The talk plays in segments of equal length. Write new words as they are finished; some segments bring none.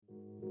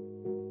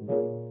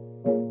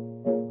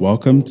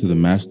Welcome to the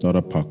Mass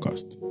Startup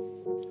Podcast.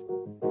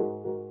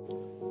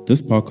 This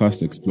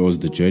podcast explores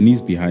the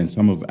journeys behind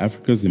some of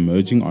Africa's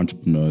emerging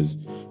entrepreneurs,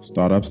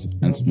 startups,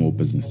 and small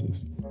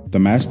businesses. The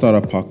Mass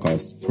Startup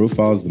Podcast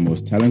profiles the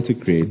most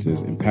talented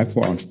creators,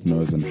 impactful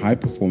entrepreneurs, and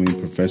high-performing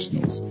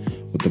professionals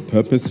with the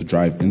purpose to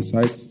drive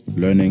insights,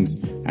 learnings,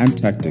 and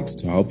tactics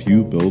to help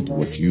you build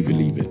what you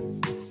believe in.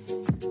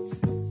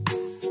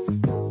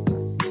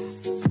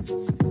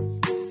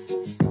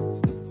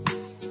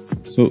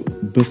 So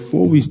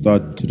before we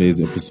start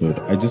today's episode,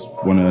 I just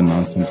want to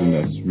announce something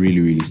that's really,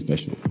 really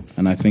special.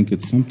 And I think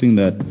it's something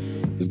that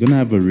is going to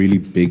have a really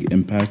big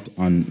impact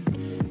on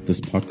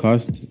this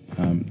podcast,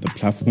 the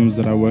platforms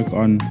that I work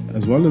on,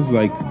 as well as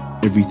like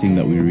everything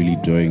that we're really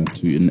doing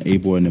to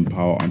enable and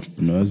empower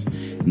entrepreneurs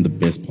in the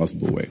best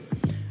possible way.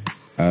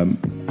 I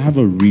have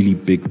a really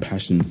big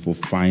passion for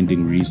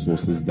finding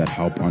resources that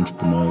help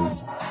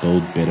entrepreneurs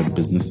build better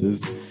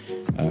businesses.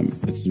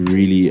 It's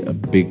really a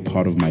big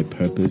part of my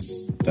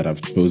purpose that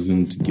I've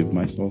chosen to give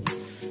myself.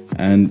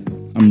 And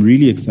I'm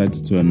really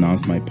excited to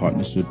announce my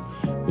partnership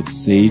with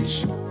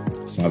Sage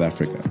South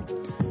Africa.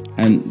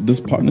 And this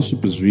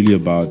partnership is really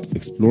about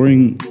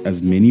exploring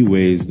as many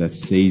ways that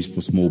Sage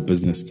for Small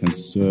Business can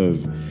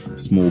serve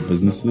small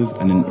businesses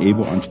and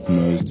enable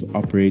entrepreneurs to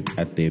operate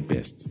at their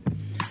best.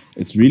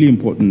 It's really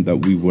important that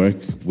we work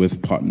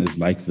with partners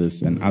like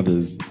this and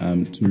others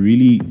to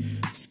really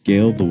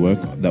scale the work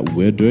that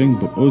we're doing,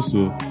 but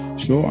also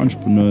show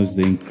entrepreneurs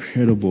the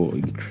incredible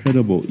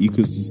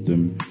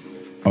ecosystem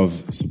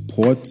of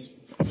support,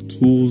 of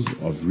tools,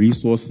 of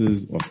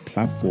resources, of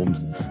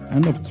platforms,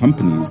 and of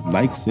companies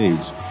like Sage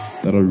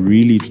that are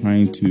really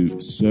trying to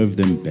serve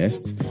them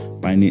best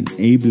by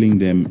enabling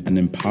them and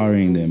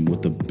empowering them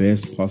with the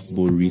best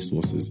possible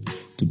resources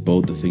to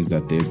build the things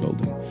that they're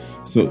building.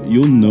 So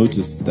you'll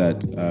notice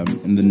that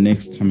in the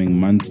next coming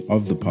months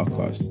of the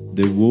podcast,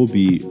 there will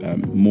be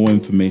more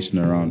information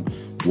around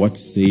what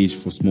Sage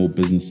for Small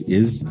Business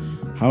is,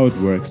 how it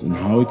works, and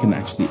how it can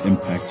actually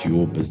impact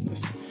your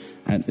business.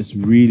 And it's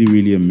really,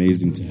 really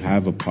amazing to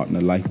have a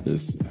partner like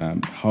this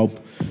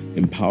help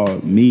empower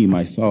me,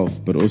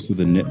 myself, but also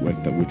the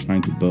network that we're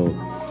trying to build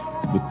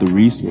with the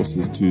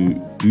resources to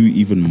do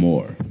even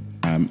more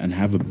and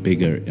have a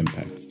bigger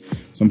impact.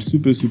 So I'm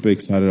super, super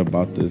excited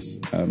about this.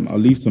 I'll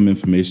leave some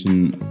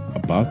information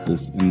about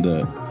this in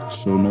the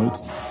show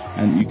notes,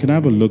 and you can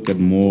have a look at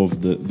more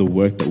of the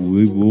work that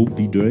we will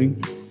be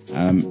doing.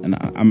 And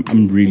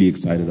I'm really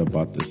excited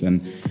about this.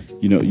 And,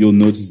 you know, you'll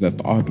notice that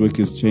the artwork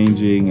is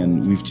changing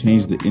and we've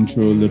changed the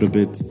intro a little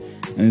bit.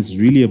 And it's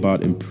really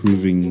about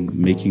improving,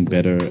 making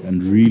better,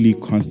 and really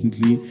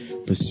constantly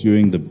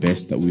pursuing the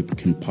best that we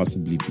can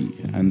possibly be.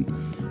 And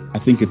I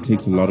think it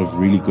takes a lot of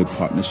really good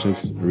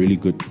partnerships, a really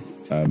good,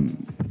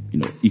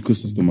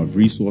 ecosystem of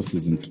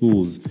resources and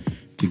tools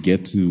to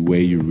get to where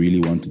you really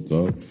want to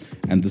go.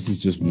 And this is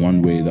just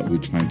one way that we're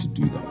trying to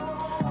do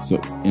that. So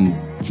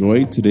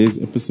enjoy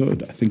today's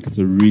episode. I think it's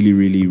a really,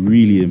 really,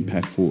 really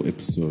impactful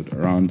episode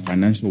around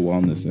financial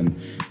wellness and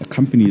a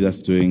company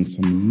that's doing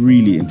some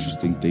really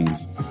interesting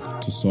things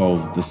to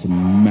solve this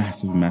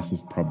massive,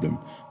 massive problem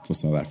for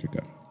South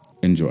Africa.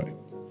 Enjoy.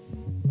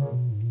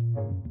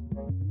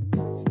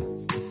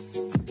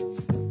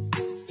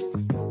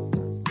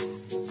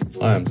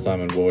 Hi, I'm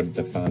Simon Ward,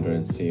 the founder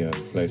and CEO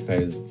of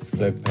FloatPays.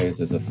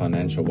 FloatPays is a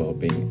financial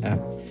well-being app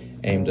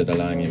aimed at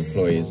allowing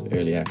employees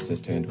early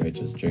access to earned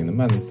wages during the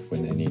month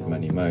when they need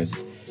money most,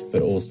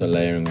 but also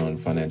layering on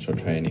financial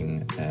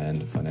training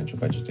and financial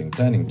budgeting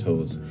planning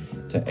tools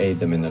to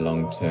aid them in the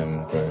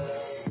long-term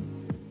growth.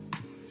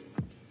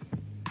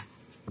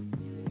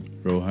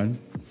 Rohan?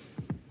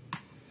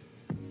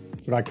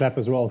 Should I clap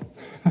as well?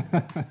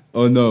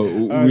 Oh no,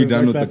 we're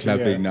done with the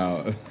clapping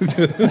now.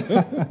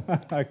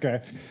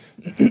 Okay.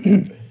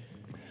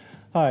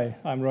 Hi,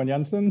 I'm Rohan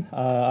Jansen.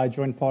 I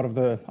joined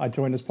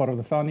as part of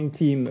the founding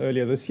team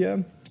earlier this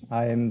year.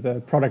 I am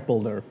the product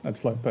builder at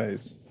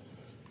FloatPays.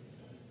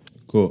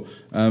 Cool.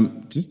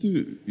 Just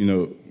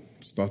to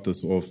start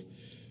this off,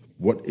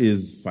 what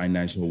is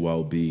financial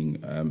well-being,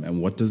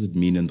 and what does it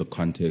mean in the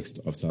context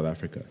of South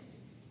Africa?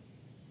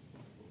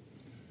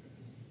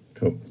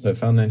 Cool. So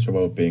financial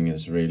well-being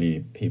is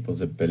really people's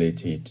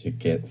ability to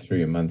get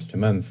through month to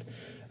month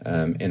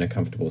in a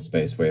comfortable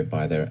space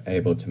whereby they're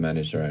able to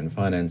manage their own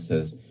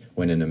finances.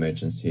 When an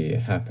emergency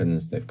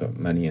happens, they've got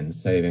money in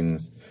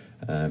savings,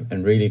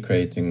 and really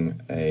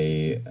creating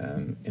a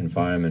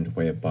environment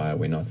whereby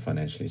we're not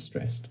financially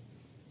stressed.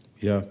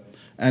 Yeah.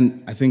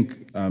 And I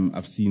think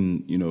I've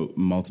seen,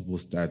 multiple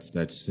stats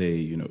that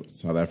say,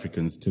 South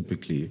Africans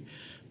typically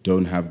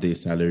don't have their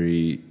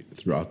salary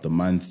throughout the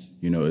month.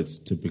 It's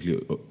typically,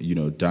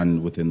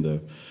 done within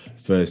the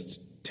first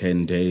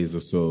 10 days or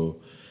so.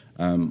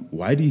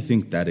 Why do you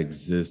think that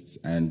exists?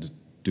 And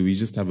do we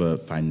just have a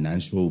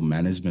financial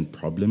management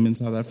problem in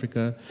South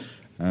Africa?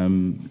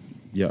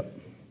 Yeah.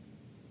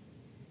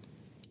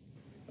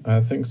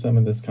 I think some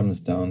of this comes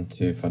down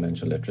to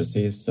financial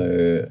literacy.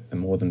 So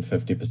more than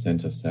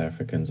 50% of South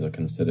Africans are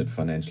considered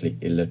financially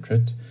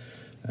illiterate.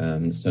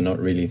 So not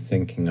really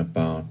thinking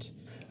about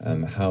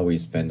how we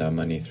spend our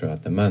money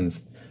throughout the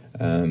month,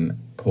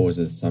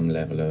 causes some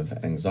level of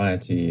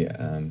anxiety,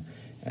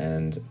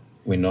 and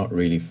we're not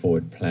really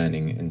forward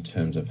planning in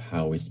terms of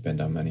how we spend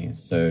our money.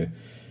 So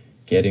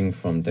getting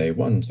from day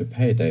one to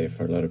payday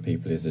for a lot of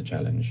people is a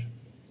challenge.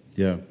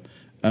 Yeah.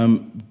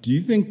 Do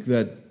you think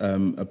that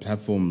a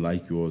platform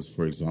like yours,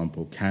 for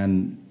example,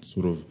 can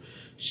sort of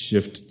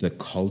shift the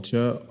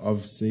culture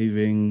of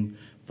saving,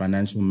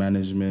 financial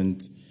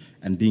management,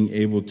 and being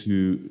able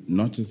to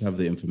not just have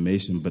the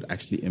information, but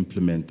actually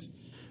implement,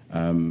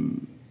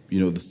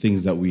 the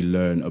things that we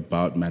learn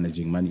about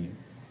managing money?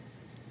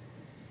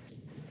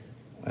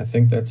 I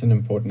think that's an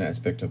important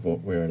aspect of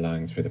what we're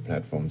allowing through the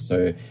platform.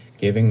 So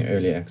giving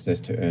early access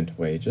to earned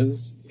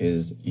wages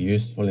is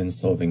useful in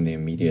solving the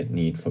immediate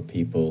need for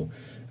people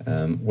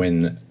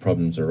when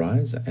problems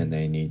arise and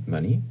they need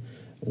money.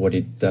 What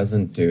it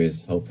doesn't do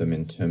is help them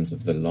in terms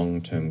of the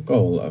long-term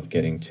goal of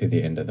getting to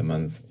the end of the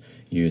month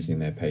using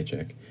their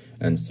paycheck.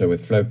 And so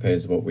with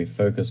FlowPays, what we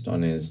focused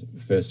on is,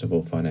 first of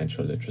all,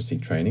 financial literacy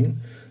training.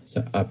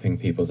 So upping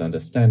people's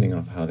understanding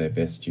of how they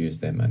best use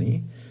their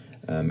money.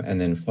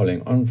 And then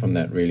following on from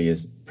that really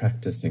is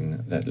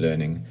practicing that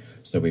learning.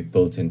 So we've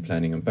built in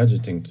planning and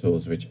budgeting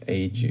tools which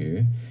aid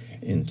you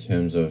in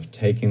terms of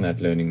taking that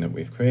learning that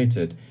we've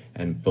created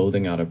and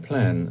building out a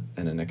plan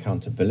and an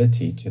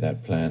accountability to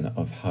that plan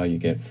of how you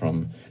get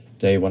from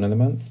day one of the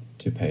month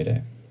to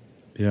payday.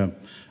 Yeah.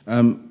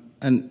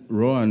 And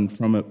Rohan,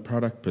 from a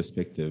product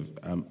perspective,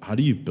 how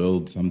do you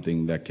build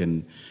something that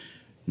can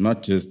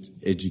not just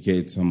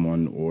educate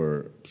someone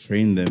or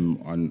train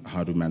them on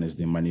how to manage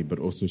their money, but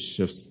also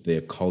shifts their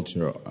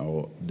culture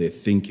or their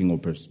thinking or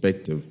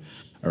perspective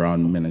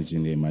around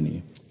managing their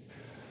money?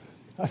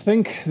 I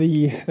think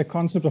the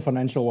concept of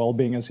financial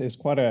well-being is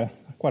quite a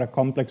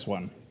complex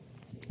one.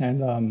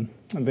 And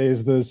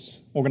there's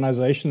this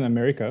organization in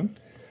America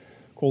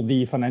called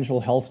the Financial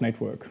Health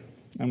Network.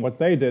 And what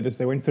they did is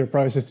they went through a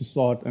process to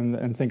start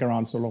and think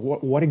around sort of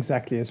what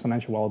exactly is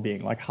financial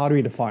well-being? Like, how do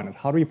we define it?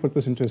 How do we put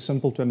this into a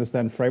simple to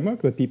understand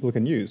framework that people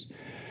can use?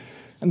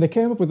 And they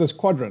came up with this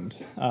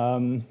quadrant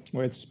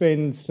where it's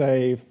spend,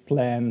 save,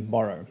 plan,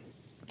 borrow.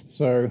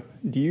 So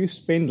do you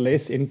spend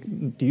less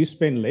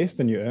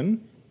than you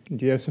earn?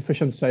 Do you have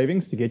sufficient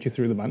savings to get you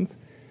through the month?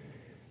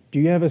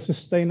 Do you have a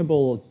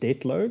sustainable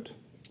debt load?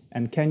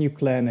 And can you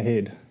plan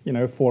ahead,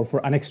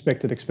 for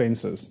unexpected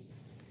expenses?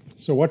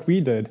 So what we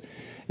did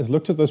is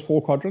looked at those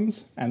 4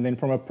 quadrants, and then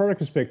from a product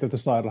perspective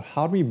decided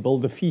how do we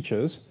build the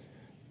features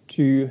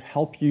to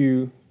help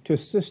you, to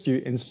assist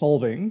you in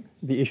solving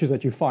the issues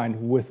that you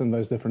find within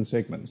those different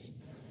segments.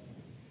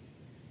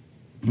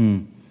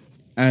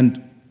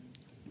 And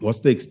what's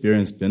the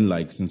experience been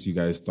like since you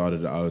guys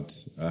started out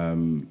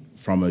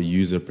from a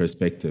user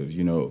perspective?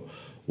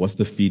 What's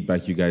the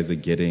feedback you guys are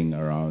getting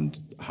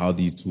around how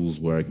these tools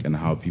work and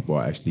how people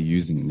are actually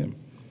using them?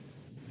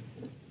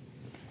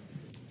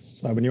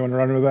 Simon, you want to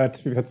run with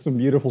that? We've had some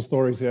beautiful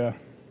stories here.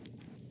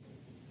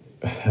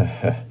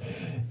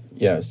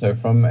 Yeah, so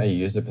from a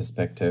user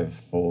perspective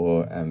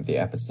for the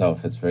app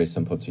itself, it's very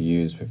simple to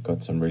use. We've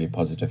got some really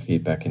positive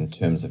feedback in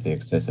terms of the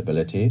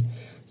accessibility.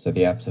 So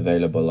the app's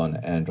available on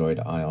Android,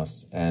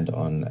 iOS, and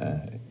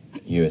on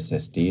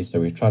USSD. So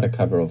we've tried to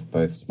cover off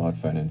both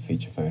smartphone and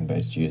feature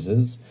phone-based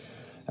users.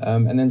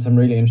 And then some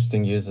really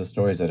interesting user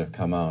stories that have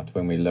come out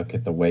when we look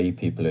at the way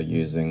people are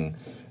using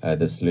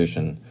the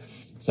solution.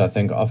 So I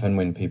think often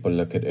when people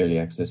look at early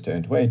access to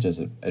earned wages,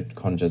 it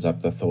conjures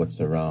up the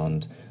thoughts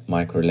around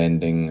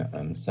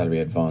micro-lending, salary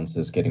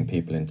advances, getting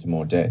people into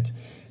more debt.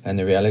 And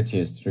the reality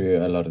is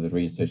through a lot of the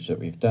research that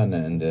we've done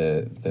and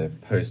the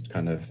post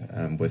kind of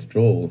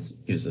withdrawals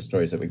user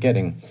stories that we're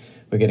getting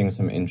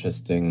some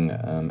interesting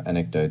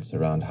anecdotes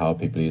around how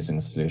people are using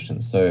the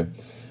solution. So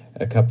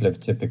a couple of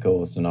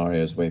typical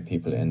scenarios where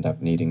people end up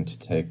needing to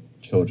take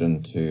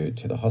children to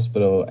the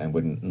hospital and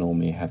wouldn't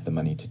normally have the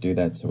money to do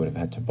that, so would have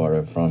had to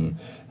borrow from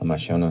a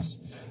Amashonos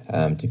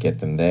to get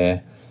them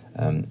there.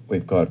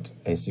 We've got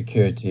a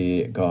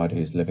security guard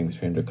who's living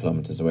 300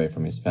 kilometers away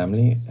from his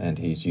family, and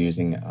he's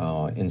using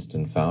our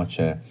instant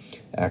voucher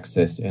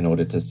access in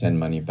order to send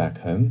money back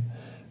home.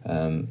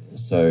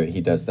 So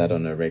he does that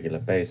on a regular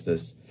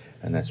basis,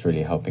 and that's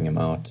really helping him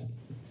out.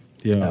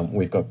 Yeah.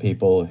 We've got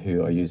people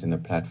who are using the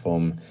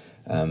platform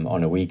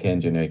on a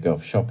weekend. You go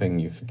off shopping,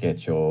 you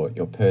forget your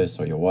purse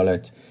or your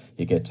wallet,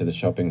 you get to the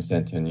shopping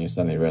center and you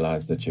suddenly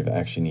realize that you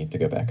actually need to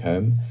go back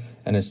home,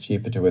 and it's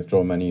cheaper to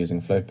withdraw money using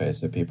FlowPay,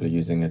 so people are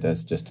using it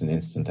as just an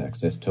instant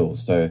access tool.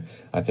 So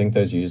I think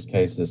those use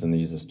cases and the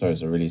user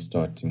stories are really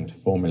starting to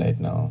formulate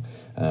now,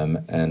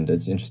 and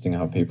it's interesting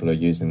how people are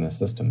using the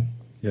system.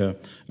 Yeah.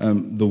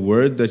 The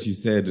word that you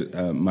said,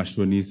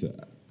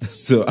 mashonisa,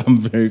 so I'm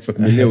very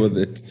familiar with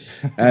it.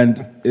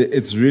 And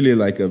it's really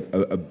like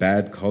a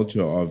bad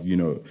culture of,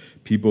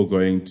 people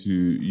going to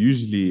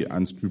usually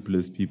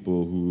unscrupulous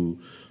people who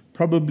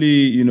probably,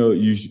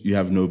 you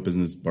have no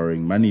business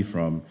borrowing money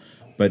from.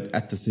 But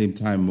at the same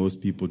time,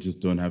 most people just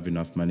don't have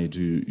enough money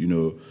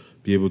to,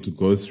 be able to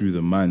go through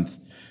the month.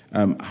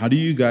 How do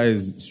you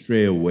guys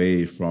stray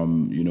away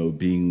from,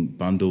 being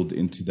bundled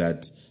into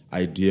that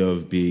idea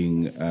of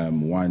being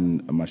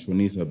one, a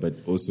mashonisa, but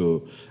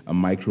also a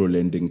micro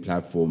lending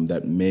platform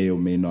that may or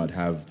may not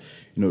have,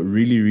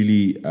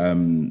 really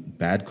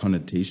bad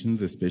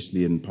connotations,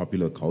 especially in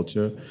popular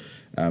culture.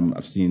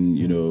 I've seen,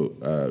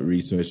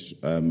 research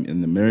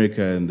in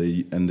America and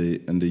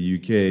the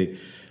UK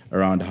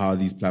around how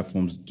these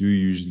platforms do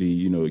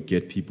usually,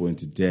 get people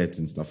into debt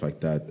and stuff like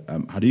that.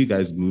 How do you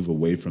guys move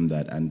away from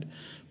that and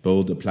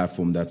build a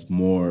platform that's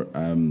more,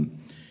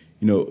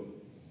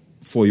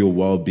 for your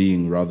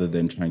well-being rather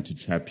than trying to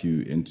trap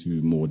you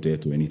into more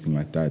debt or anything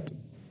like that?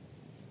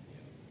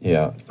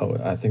 Yeah,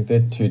 I think there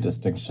are two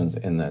distinctions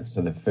in that.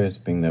 So the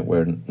first being that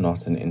we're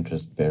not an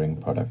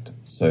interest-bearing product.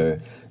 So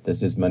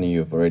this is money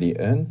you've already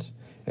earned.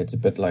 It's a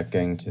bit like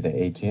going to the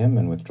ATM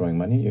and withdrawing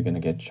money. You're going to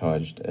get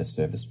charged a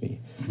service fee.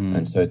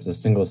 And so it's a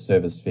single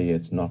service fee.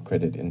 It's not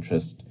credit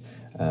interest.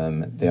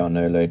 There are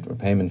no late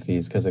repayment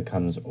fees because it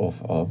comes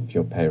off of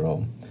your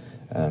payroll.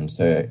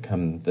 So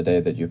come the day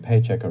that your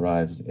paycheck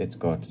arrives, it's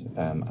got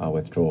our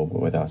withdrawal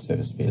with our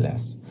service fee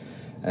less.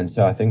 And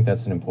so I think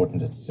that's an important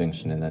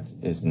distinction, and that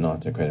is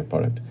not a credit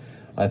product.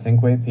 I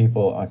think where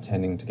people are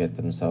tending to get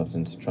themselves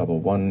into trouble,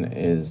 one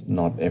is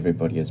not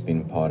everybody has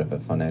been part of a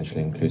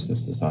financially inclusive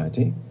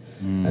society.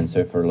 And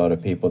so for a lot of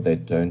people, they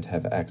don't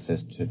have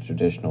access to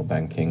traditional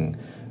banking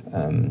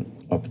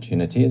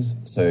opportunities.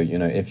 So,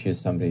 if you're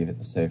somebody,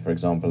 say, for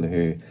example,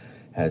 who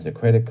has a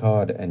credit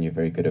card and you're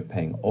very good at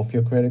paying off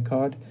your credit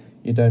card,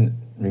 you don't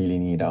really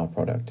need our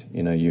product.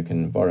 You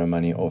can borrow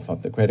money off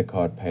of the credit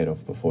card, pay it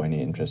off before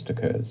any interest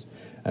occurs.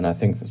 And I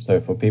think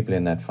for people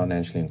in that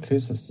financially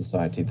inclusive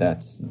society,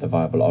 that's the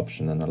viable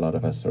option, and a lot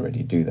of us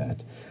already do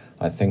that.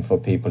 I think for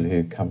people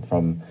who come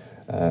from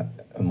a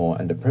more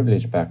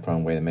underprivileged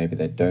background where maybe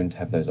they don't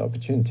have those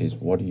opportunities,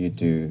 what do you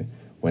do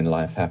when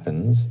life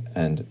happens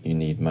and you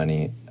need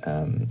money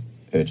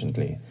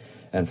urgently?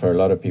 And for a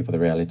lot of people, the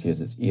reality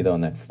is it's either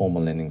on that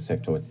formal lending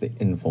sector or it's the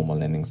informal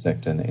lending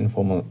sector. And the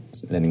informal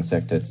lending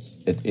sector,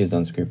 it is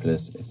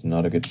unscrupulous. It's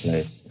not a good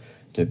place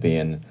to be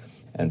in.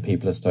 And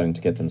people are starting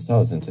to get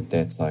themselves into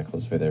debt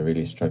cycles where they're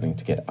really struggling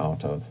to get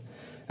out of.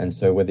 And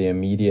so with the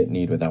immediate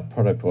need with our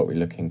product, what we're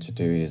looking to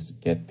do is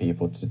get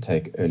people to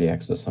take early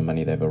access on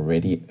money they've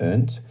already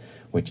earned,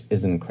 which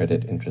isn't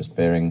credit interest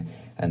bearing,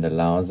 and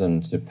allows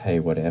them to pay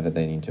whatever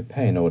they need to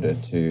pay in order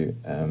to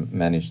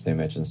manage the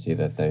emergency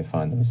that they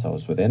find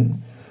themselves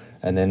within.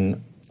 And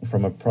then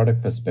from a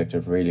product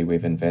perspective, really,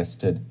 we've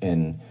invested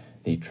in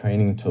the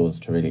training tools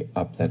to really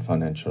up that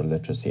financial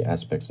literacy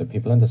aspect so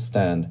people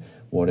understand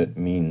what it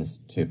means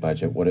to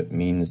budget, what it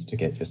means to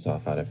get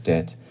yourself out of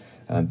debt.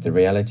 The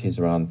realities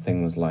around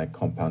things like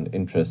compound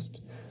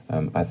interest,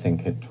 I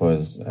think it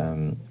was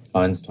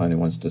Einstein who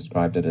once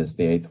described it as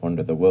the eighth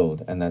wonder of the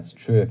world. And that's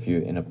true if you,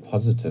 in a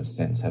positive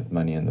sense, have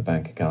money in the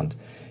bank account.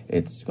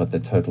 It's got the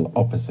total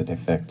opposite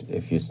effect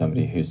if you're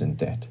somebody who's in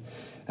debt.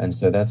 And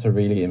so that's a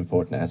really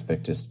important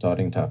aspect, is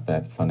starting to up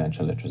that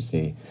financial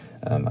literacy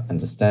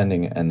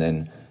understanding, and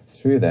then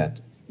through that,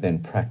 then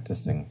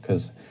practicing.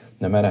 Because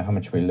no matter how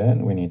much we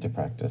learn, we need to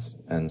practice.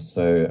 And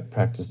so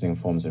practicing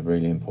forms a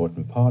really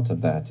important part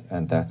of that,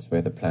 and that's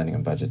where the planning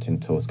and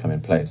budgeting tools come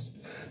in place.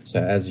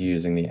 So as you're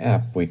using the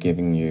app, we're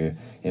giving you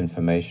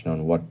information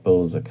on what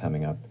bills are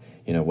coming up,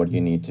 what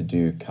you need to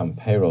do come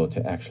payroll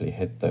to actually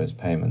hit those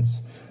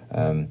payments.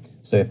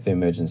 So if the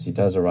emergency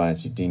does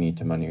arise, you do need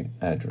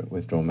to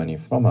withdraw money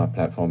from our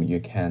platform, you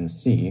can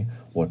see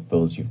what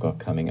bills you've got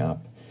coming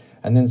up.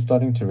 And then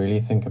starting to really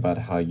think about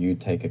how you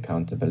take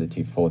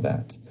accountability for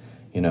that.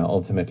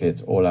 Ultimately,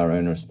 it's all our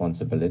own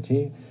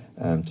responsibility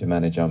to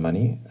manage our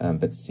money,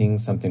 but seeing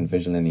something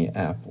visual in the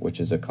app, which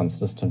is a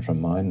consistent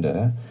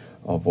reminder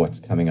of what's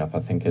coming up, I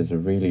think is a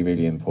really,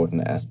 really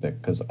important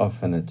aspect, because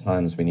often at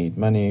times we need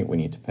money, we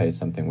need to pay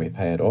something, we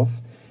pay it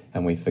off,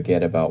 and we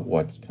forget about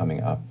what's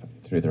coming up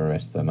through the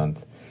rest of the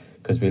month.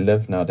 Because we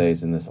live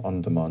nowadays in this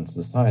on-demand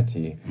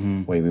society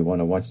where we want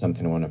to watch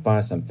something, we want to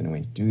buy something, and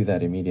we do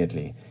that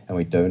immediately, and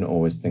we don't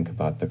always think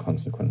about the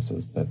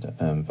consequences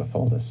that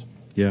befall us.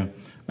 Yeah.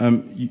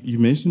 You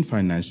mentioned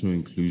financial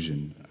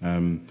inclusion.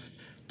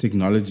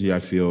 Technology, I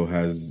feel,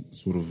 has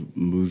sort of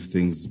moved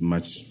things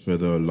much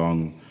further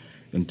along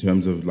in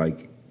terms of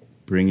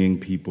bringing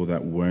people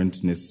that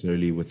weren't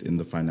necessarily within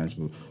the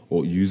financial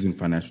or using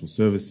financial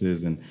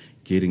services and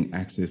getting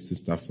access to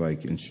stuff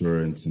like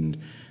insurance and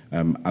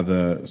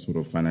other sort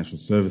of financial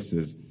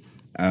services.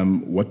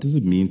 What does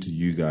it mean to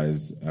you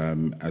guys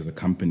as a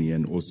company,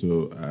 and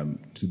also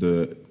to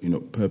the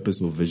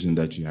purpose or vision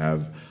that you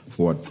have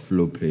for what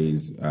Flow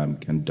Plays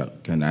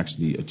can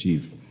actually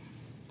achieve?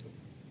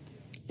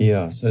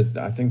 Yeah, so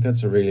I think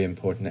that's a really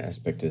important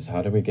aspect, is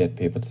how do we get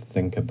people to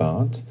think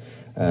about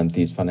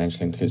these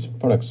financially inclusive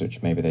products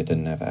which maybe they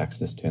didn't have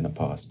access to in the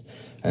past.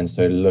 And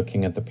so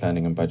looking at the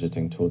planning and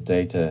budgeting tool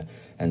data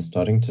and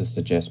starting to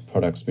suggest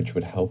products which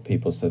would help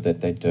people so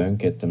that they don't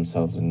get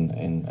themselves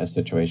in a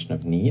situation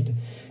of need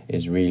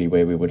is really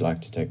where we would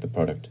like to take the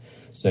product.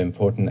 So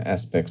important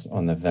aspects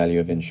on the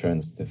value of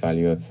insurance, the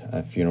value of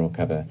funeral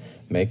cover,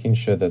 making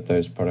sure that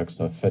those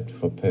products are fit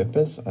for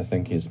purpose, I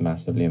think is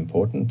massively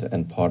important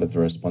and part of the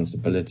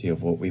responsibility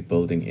of what we're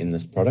building in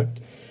this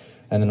product.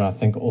 And then I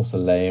think also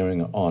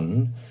layering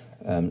on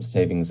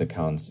savings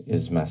accounts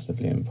is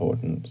massively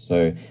important.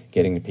 So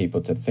getting people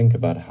to think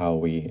about how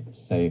we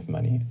save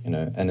money,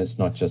 and it's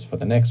not just for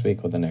the next week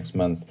or the next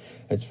month,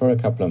 it's for a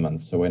couple of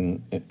months. So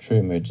when true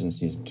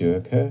emergencies do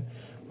occur,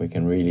 we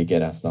can really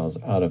get ourselves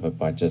out of it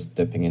by just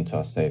dipping into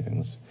our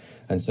savings.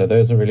 And so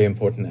those are really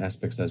important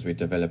aspects as we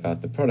develop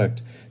out the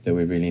product that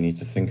we really need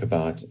to think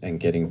about and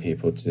getting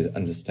people to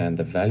understand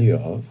the value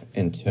of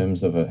in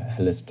terms of a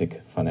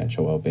holistic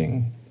financial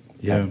well-being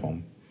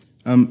platform.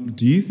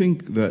 Do you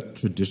think that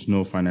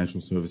traditional financial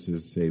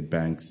services, say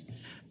banks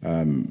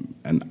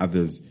and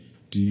others,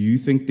 do you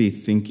think they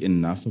think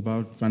enough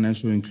about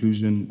financial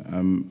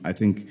inclusion? I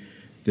think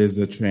there's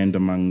a trend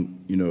among,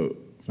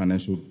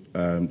 financial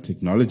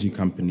technology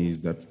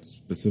companies that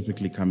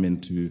specifically come in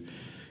to,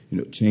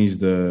 change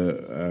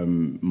the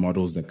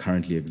models that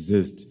currently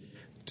exist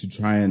to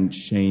try and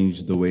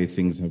change the way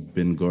things have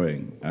been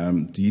going.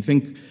 Do you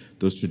think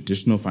those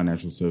traditional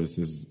financial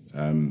services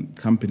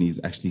companies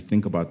actually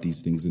think about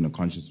these things in a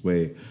conscious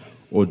way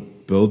or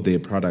build their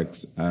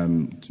products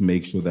to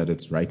make sure that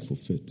it's right for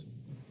fit?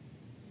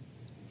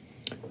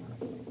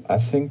 I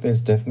think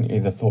there's definitely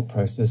the thought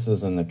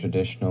processes, and the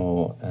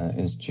traditional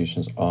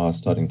institutions are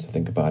starting to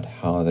think about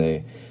how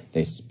they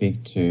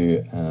speak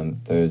to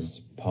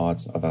those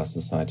parts of our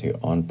society who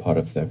aren't part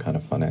of the kind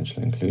of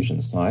financial inclusion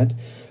side.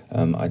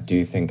 I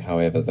do think,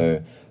 however,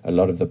 though, a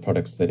lot of the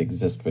products that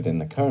exist within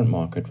the current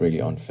market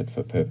really aren't fit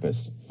for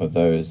purpose for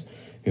those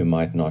who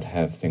might not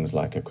have things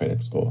like a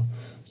credit score.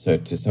 So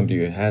to somebody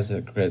who has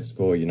a credit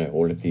score,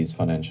 all of these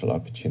financial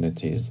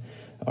opportunities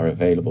are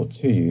available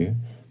to you.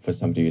 For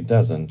somebody who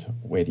doesn't,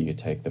 where do you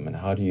take them and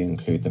how do you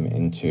include them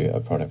into a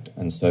product?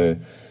 And so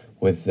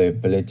with the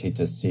ability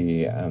to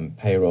see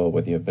payroll,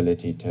 with the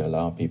ability to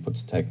allow people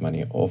to take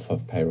money off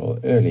of payroll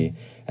early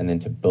and then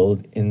to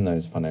build in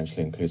those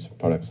financially inclusive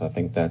products, I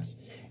think that's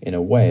in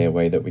a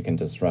way that we can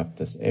disrupt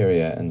this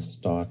area and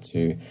start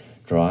to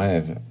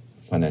drive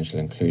financial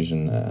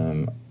inclusion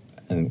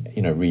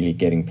and really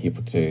getting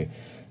people to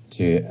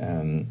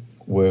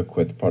work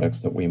with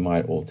products that we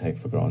might all take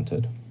for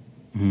granted.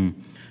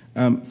 Mm-hmm.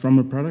 From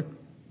a product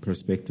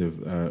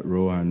perspective,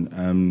 Rohan,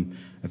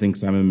 I think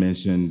Simon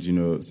mentioned,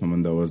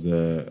 someone that was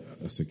a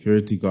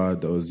security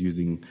guard that was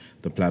using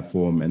the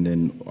platform, and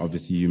then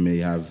obviously you may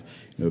have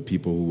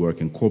people who work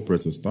in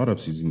corporates or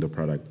startups using the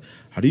product.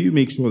 How do you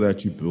make sure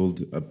that you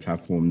build a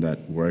platform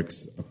that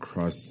works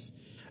across,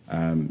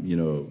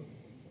 whether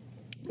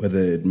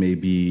it may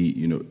be,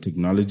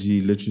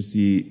 technology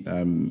literacy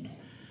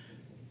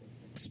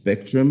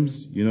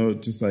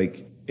spectrums, just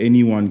like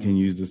anyone can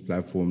use this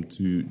platform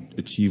to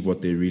achieve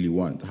what they really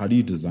want? How do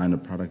you design a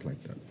product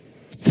like that?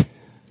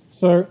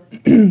 So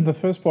the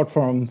first part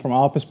from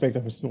our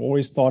perspective is to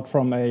always start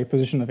from a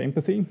position of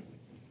empathy.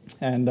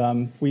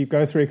 And we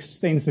go through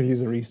extensive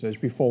user research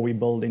before we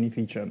build any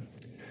feature.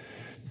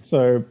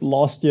 So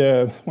last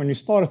year, when we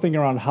started thinking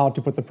around how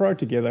to put the product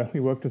together, we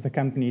worked with a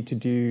company to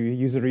do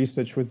user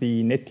research with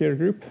the Netcare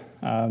group,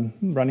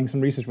 running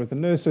some research with the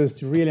nurses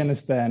to really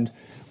understand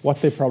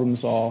what their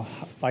problems are,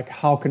 like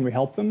how can we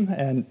help them,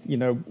 and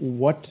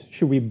what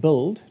should we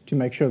build to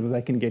make sure that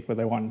they can get what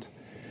they want.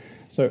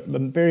 So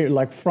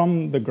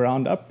from the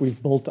ground up,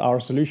 we've built our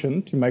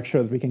solution to make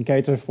sure that we can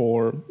cater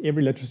for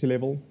every literacy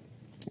level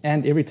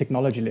and every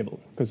technology level,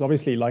 because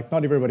obviously,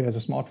 not everybody has a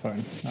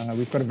smartphone.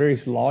 We've got a very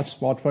large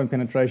smartphone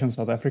penetration in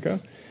South Africa.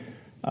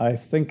 I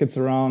think it's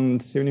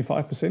around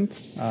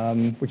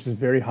 75%, which is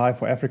very high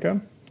for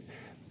Africa.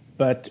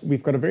 But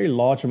we've got a very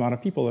large amount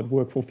of people that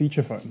work for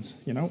feature phones,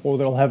 or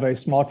they'll have a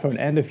smartphone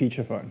and a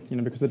feature phone,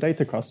 because the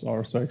data costs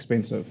are so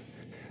expensive.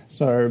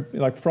 So,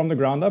 from the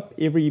ground up,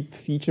 every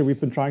feature we've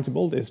been trying to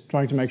build is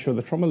trying to make sure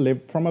that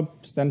from a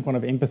standpoint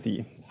of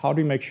empathy, how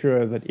do we make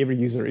sure that every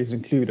user is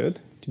included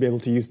to be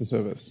able to use the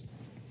service?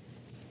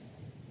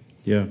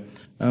 Yeah.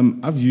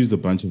 I've used a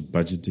bunch of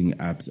budgeting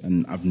apps,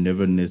 and I've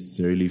never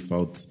necessarily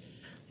felt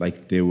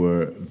like they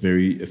were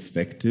very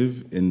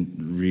effective in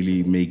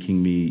really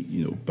making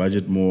me,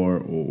 budget more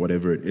or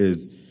whatever it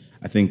is.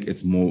 I think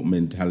it's more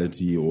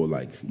mentality or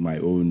my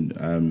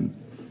own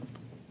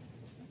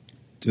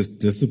just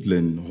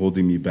discipline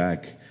holding me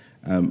back.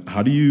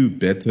 How do you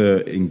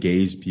better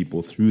engage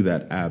people through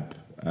that app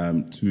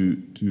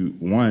to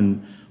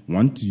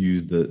want to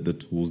use the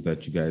tools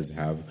that you guys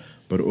have,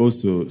 but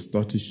also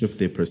start to shift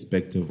their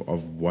perspective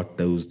of what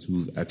those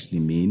tools actually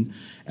mean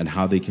and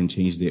how they can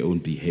change their own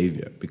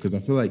behavior? Because I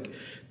feel like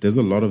there's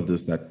a lot of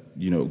this that,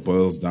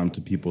 boils down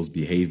to people's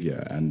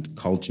behavior and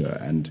culture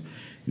and,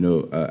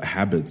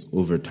 habits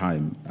over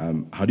time.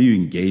 How do you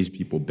engage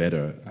people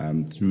better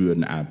through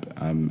an app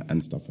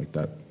and stuff like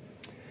that?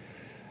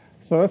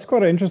 So that's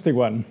quite an interesting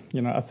one.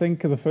 I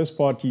think the first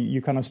part,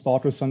 you kind of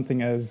start with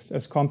something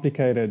as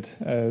complicated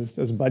as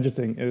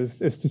budgeting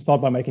is to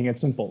start by making it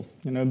simple.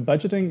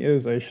 Budgeting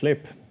is a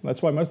schlep.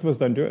 That's why most of us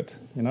don't do it.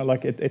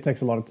 It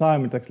takes a lot of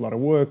time, it takes a lot of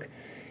work.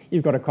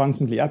 You've got to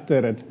constantly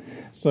update it.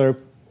 So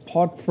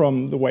apart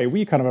from the way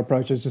we kind of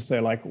approach it is just say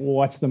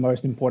what's the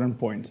most important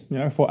point?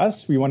 For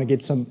us, we want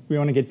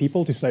to get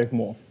people to save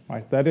more,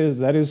 right? That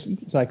is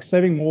it's like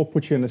saving more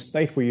puts you in a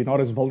state where you're not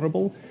as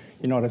vulnerable,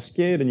 you're not as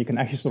scared, and you can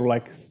actually sort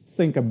of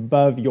think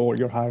above your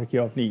hierarchy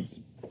of needs.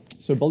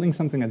 So building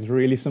something that's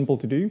really simple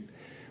to do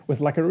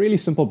with a really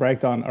simple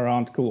breakdown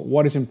around, cool,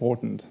 what is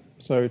important?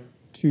 So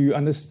to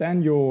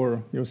understand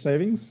your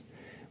savings,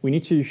 we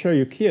need to show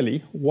you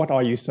clearly what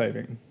are you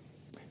saving.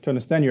 To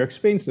understand your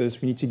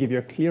expenses, we need to give you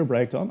a clear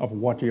breakdown of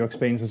what your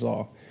expenses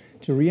are.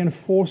 To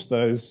reinforce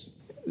the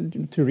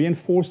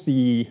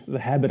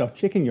habit of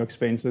checking your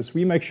expenses,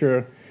 we make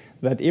sure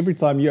that every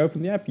time you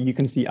open the app, you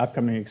can see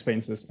upcoming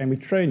expenses. And we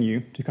train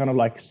you to kind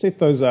of set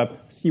those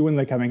up, see when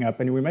they're coming up,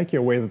 and we make you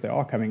aware that they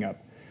are coming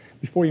up.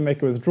 Before you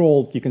make a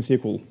withdrawal, you can see,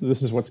 cool,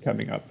 this is what's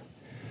coming up.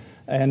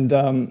 And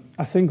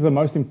I think the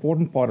most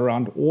important part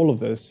around all of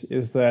this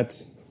is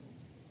that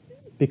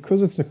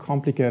because it's a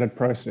complicated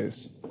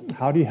process,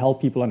 how do you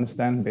help people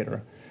understand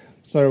better?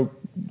 So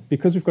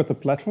because we've got the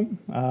platform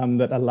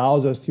that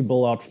allows us to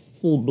build out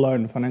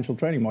full-blown financial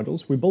training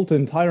modules, we built an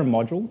entire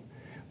module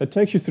that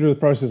takes you through the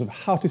process of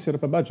how to set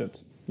up a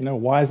budget.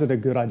 Why is it a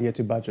good idea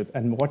to budget,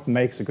 and what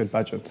makes a good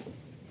budget?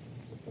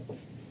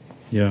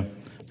 Yeah,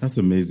 that's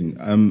amazing.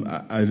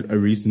 I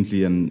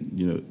recently,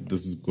 and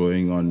this is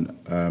going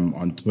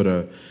on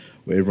Twitter,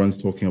 where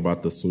everyone's talking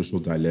about the social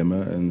dilemma,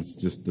 and it's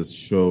just this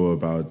show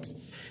about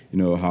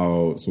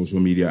how social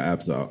media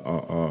apps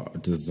are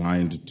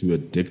designed to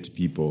addict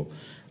people.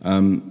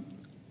 Can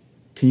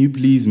you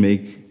please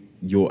make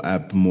your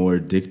app more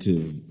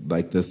addictive,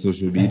 like the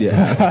social media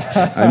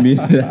apps? I mean,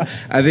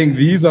 I think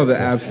these are the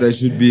apps that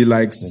should be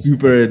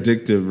super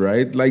addictive,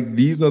 right?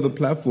 These are the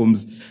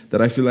platforms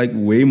that I feel like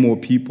way more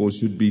people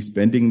should be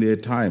spending their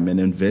time and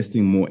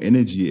investing more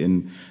energy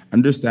in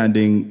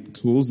understanding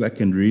tools that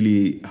can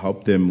really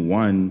help them,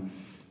 one,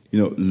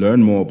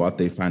 learn more about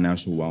their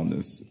financial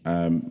wellness,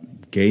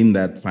 gain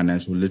that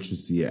financial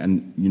literacy,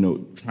 and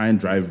try and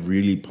drive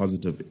really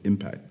positive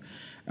impact.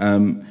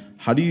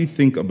 How do you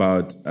think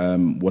about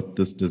what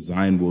this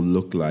design will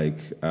look like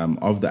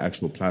of the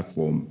actual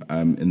platform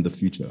in the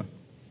future?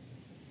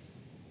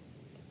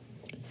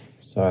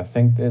 So I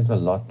think there's a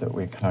lot that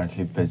we're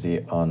currently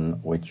busy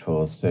on, which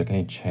will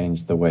certainly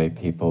change the way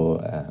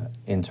people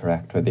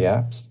interact with the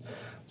apps.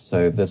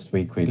 So this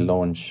week we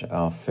launch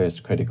our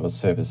first critical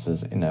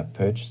services in-app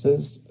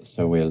purchases.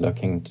 So we're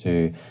looking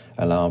to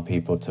allow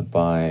people to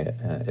buy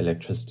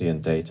electricity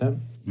and data.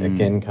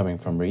 Again, coming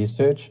from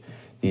research,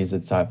 these are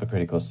the type of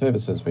critical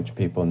services which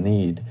people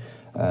need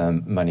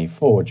money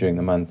for during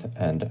the month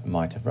and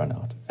might have run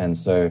out. And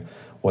so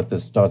what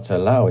this starts to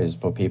allow is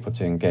for people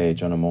to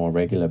engage on a more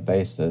regular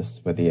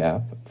basis with the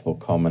app for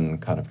common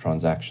kind of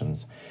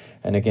transactions.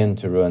 And again,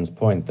 to Rohan's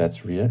point,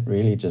 that's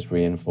really just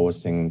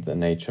reinforcing the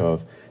nature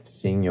of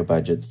seeing your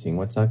budget, seeing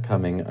what's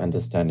upcoming,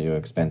 understanding your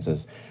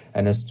expenses.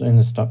 And as soon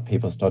as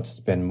people start to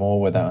spend more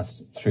with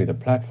us through the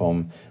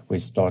platform, we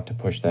start to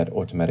push that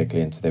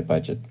automatically into their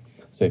budget.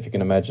 So if you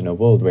can imagine a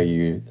world where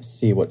you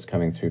see what's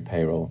coming through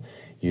payroll,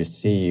 you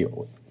see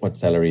what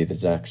salary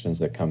deductions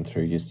that come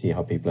through, you see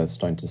how people are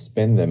starting to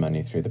spend their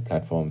money through the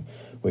platform,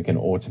 we can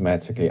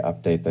automatically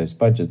update those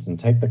budgets and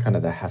take the kind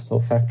of the hassle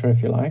factor,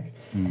 if you like,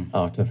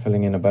 out of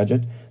filling in a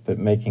budget, but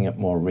making it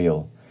more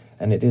real.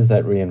 And it is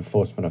that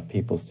reinforcement of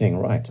people seeing,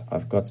 right,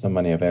 I've got some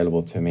money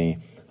available to me,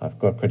 I've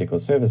got critical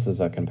services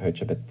I can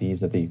purchase, but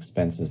these are the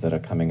expenses that are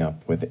coming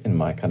up within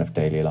my kind of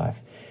daily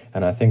life.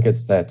 And I think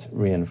it's that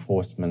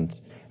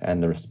reinforcement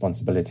and the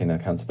responsibility and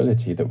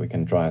accountability that we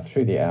can drive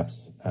through the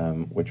apps,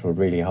 which will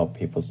really help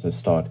people to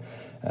start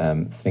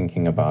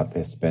thinking about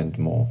their spend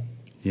more.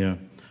 Yeah.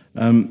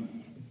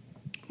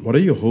 What are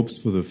your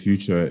hopes for the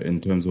future in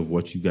terms of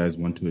what you guys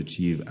want to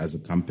achieve as a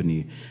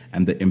company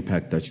and the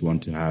impact that you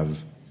want to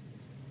have?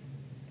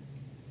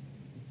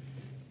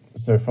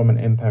 So from an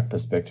impact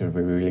perspective,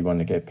 we really want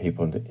to get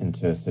people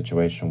into a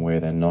situation where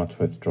they're not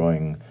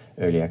withdrawing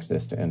early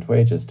access to earned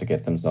wages to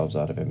get themselves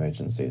out of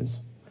emergencies.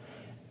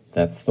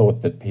 That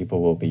thought that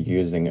people will be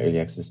using early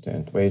access to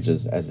earned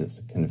wages as its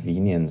a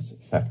convenience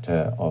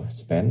factor of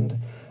spend,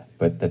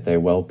 but that they're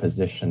well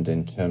positioned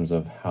in terms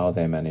of how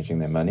they're managing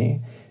their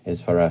money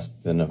is for us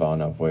the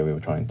nirvana of where we were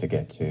trying to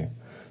get to.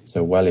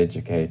 So well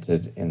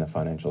educated in the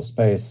financial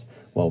space,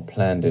 well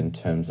planned in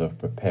terms of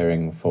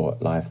preparing for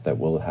life that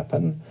will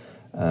happen,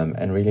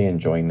 and really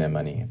enjoying their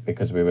money,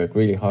 because we work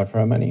really hard for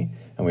our money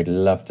and we'd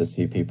love to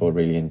see people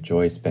really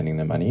enjoy spending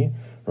their money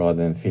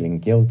rather than feeling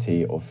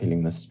guilty or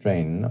feeling the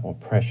strain or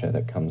pressure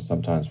that comes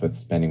sometimes with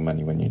spending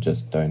money when you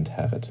just don't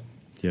have it.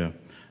 Yeah.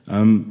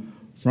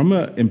 From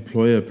an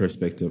employer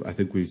perspective, I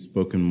think we've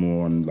spoken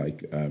more on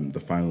the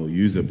final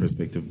user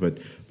perspective, but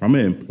from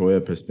an employer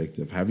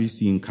perspective, have you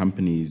seen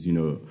companies,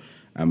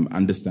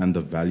 understand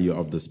the value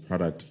of this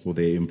product for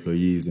their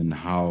employees and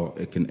how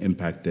it can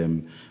impact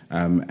them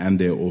and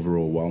their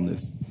overall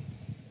wellness?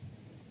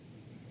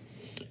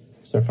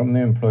 So from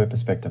the employer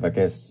perspective, I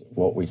guess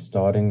what we're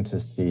starting to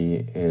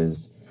see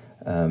is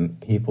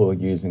people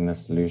using the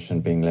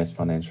solution being less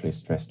financially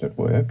stressed at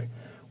work.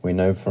 We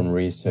know from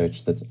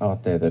research that's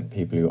out there that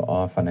people who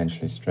are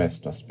financially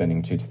stressed are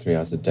spending 2 to 3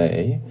 hours a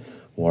day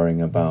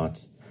worrying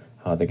about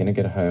how they're going to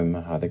get home,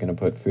 how they're going to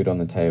put food on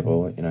the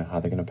table, how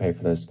they're going to pay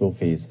for those school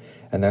fees.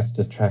 And that's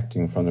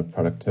detracting from the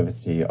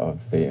productivity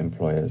of the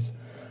employers.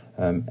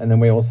 And then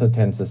we also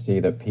tend to see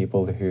that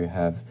people who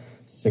have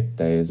sick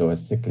days or a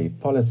sick leave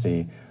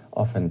policy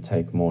often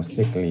take more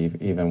sick leave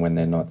even when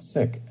they're not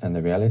sick. And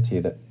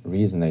the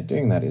reason they're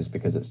doing that is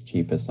because it's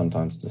cheaper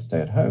sometimes to stay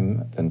at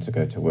home than to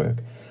go to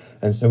work.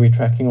 And so we're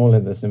tracking all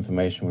of this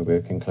information. We're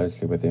working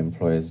closely with the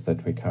employers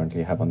that we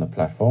currently have on the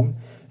platform,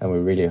 and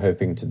we're really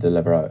hoping to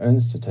deliver our own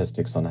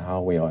statistics on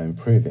how we are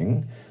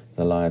improving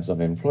the lives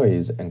of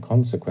employees and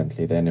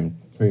consequently then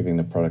improving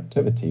the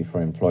productivity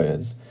for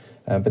employers.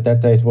 But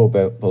that data will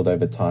build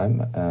over time.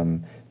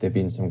 There have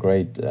been some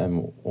great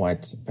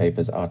white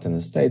papers out in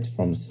the States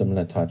from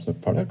similar types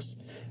of products,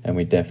 and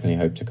we definitely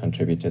hope to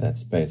contribute to that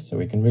space so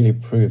we can really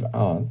prove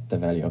out the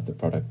value of the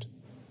product.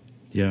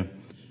 Yeah.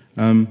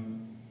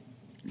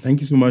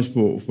 Thank you so much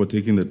for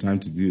taking the time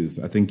to do this.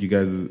 I think you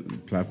guys'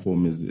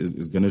 platform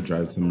is going to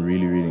drive some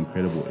really, really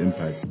incredible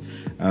impact.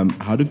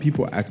 How do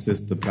people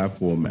access the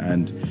platform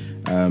and,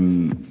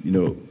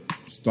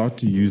 start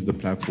to use the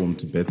platform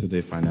to better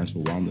their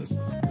financial wellness?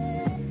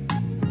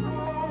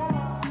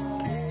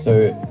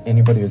 So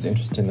anybody who's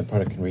interested in the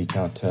product can reach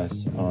out to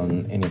us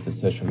on any of the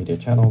social media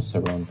channels. So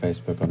we're on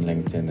Facebook, on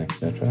LinkedIn,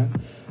 etc.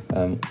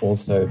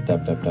 Also,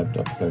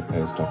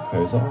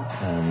 www.flowpays.coza.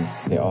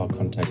 There are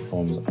contact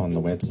forms on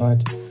the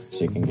website,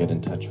 so you can get in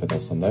touch with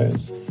us on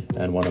those.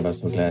 And one of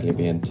us will gladly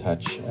be in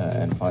touch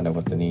and find out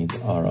what the needs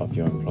are of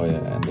your employer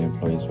and the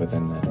employees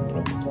within that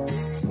employment.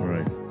 All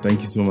right.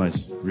 Thank you so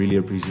much. Really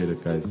appreciate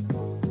it, guys.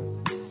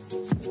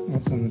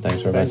 Awesome.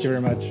 Thanks very much. Thank you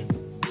very much.